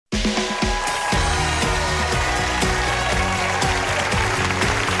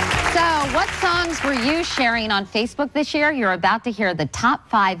songs were you sharing on Facebook this year? You're about to hear the top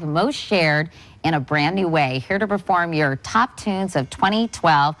 5 most shared in a brand new way. Here to perform your top tunes of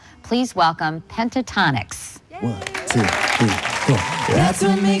 2012, please welcome Pentatonix. Yay. 1, 2, 3, 4. That's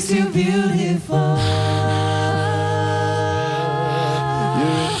what makes you beautiful.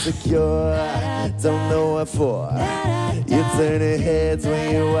 You're insecure, don't know what for. You're turning heads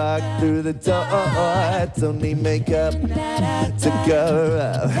when you walk through the door. Don't need makeup to cover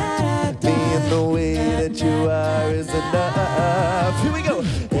up. Being the way that you are is enough. Here we go.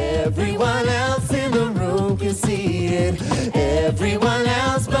 Everyone else in the room can see it. Everyone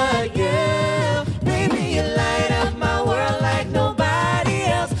else but you. Baby, you light up my world like nobody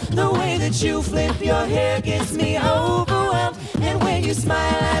else. The way that you flip your hair gets me overwhelmed. And when you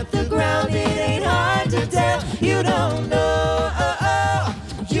smile at the ground, it ain't hard to tell. You don't know,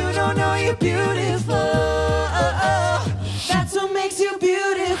 you don't know you're beautiful. That's what makes you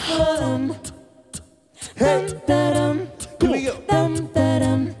beautiful. Hey, here we go.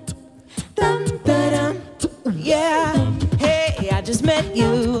 Yeah, hey, I just met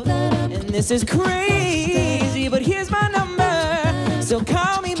you, and this is crazy, but here's my number, so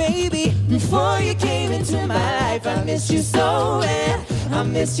call me maybe. Before you came into my life, I miss you so bad, I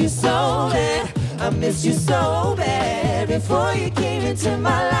miss you so bad, I miss you so bad. Before you came into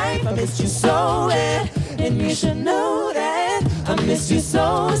my life, I miss you so bad, and you should know that I miss you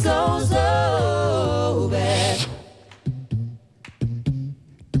so, so, so bad.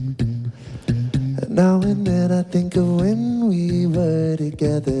 Now and then I think of when we were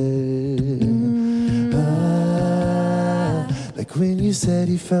together. Like when you said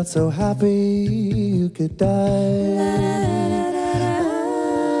you felt so happy you could die.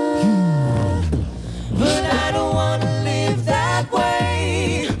 But I don't want to live that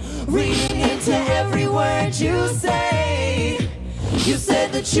way. Reading into every word you say. You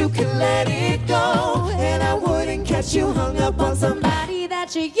said that you could let it go, and I wouldn't catch you hung up on somebody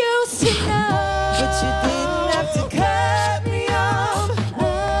that you used to know. But you didn't have to cut me off.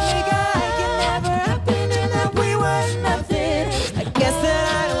 Make like it never happened and that we were nothing. I guess that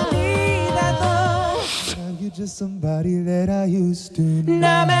I don't need that though. Now you're just somebody that I used to know.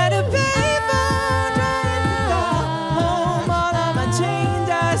 Now I'm at a payphone trying to call home. All of my change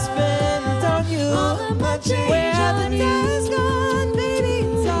I spent on you. All of my change where are the days gone, baby?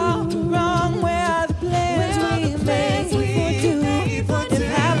 It's all wrong. Where are the plans we made for two? If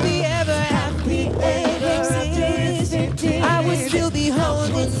happy ever happy existed, I would still be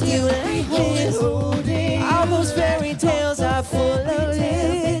holding you like this. All those fairy tales are full of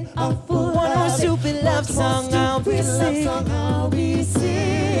it. One more stupid love song, I'll be sick.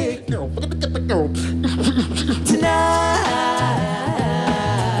 Tonight,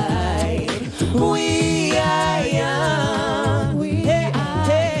 we are young.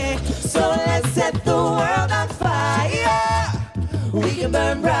 Hey, so let's set the world on fire. We can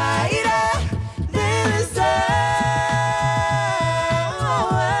burn brighter than the sun.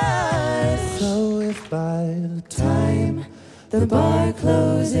 So if by the time the bar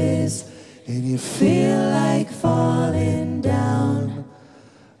closes and you feel like falling down,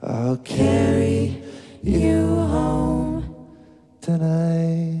 I'll carry you home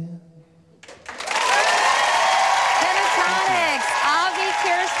tonight. Pentatonix, Avi,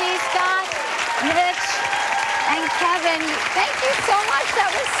 Kirsty, Scott, Mitch, and Kevin, thank you so much.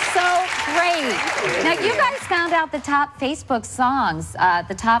 That was so great. Now, you guys found out the top Facebook songs,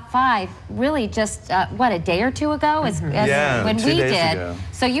 the top 5, really just, what, a day or two ago? Yeah, when 2 we days did. ago.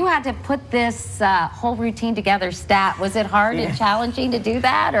 So you had to put this whole routine together stat. Was it hard and challenging to do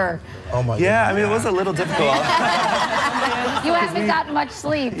that, or? Oh my God. Yeah, I mean, it was a little difficult. You haven't gotten much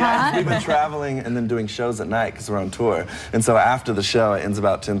sleep, Yeah, huh? we've been traveling and then doing shows at night because we're on tour. And so after the show, it ends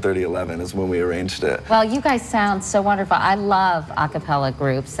about 10:30, 11 is when we arranged it. Well, you guys sound so wonderful. I love a cappella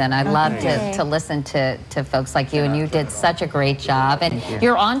groups, and I love to listen to folks like you, and you did such a great job. And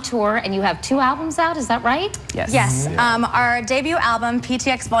you're on tour, and you have 2 albums out, is that right? Yes. Yes. Our debut album,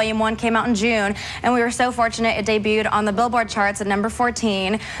 PTX Volume 1, came out in June, and we were so fortunate it debuted on the Billboard charts at number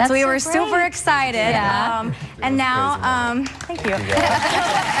 14. So we were super excited. Yeah. And now, thank you.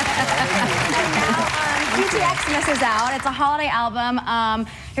 PTXmas is out. It's a holiday album.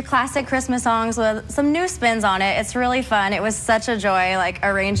 Your classic Christmas songs with some new spins on it. It's really fun. It was such a joy, like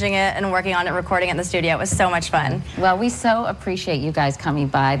arranging it and working on it, recording it in the studio. It was so much fun. Well, we so appreciate you guys coming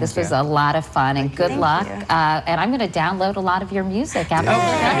by. This was a lot of fun, and good luck. And I'm going to download a lot of your music after the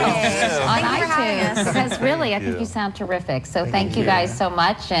show on iTunes, because really, I think you sound terrific. So thank you guys so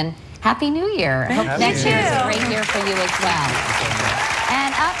much, and Happy New Year. I hope next year is a great year for you as well.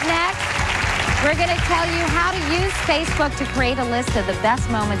 And up next, We're going to tell you how to use Facebook to create a list of the best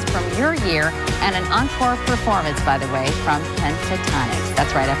moments from your year and an encore performance, by the way, from Pentatonix.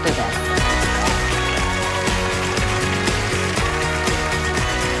 That's right after this.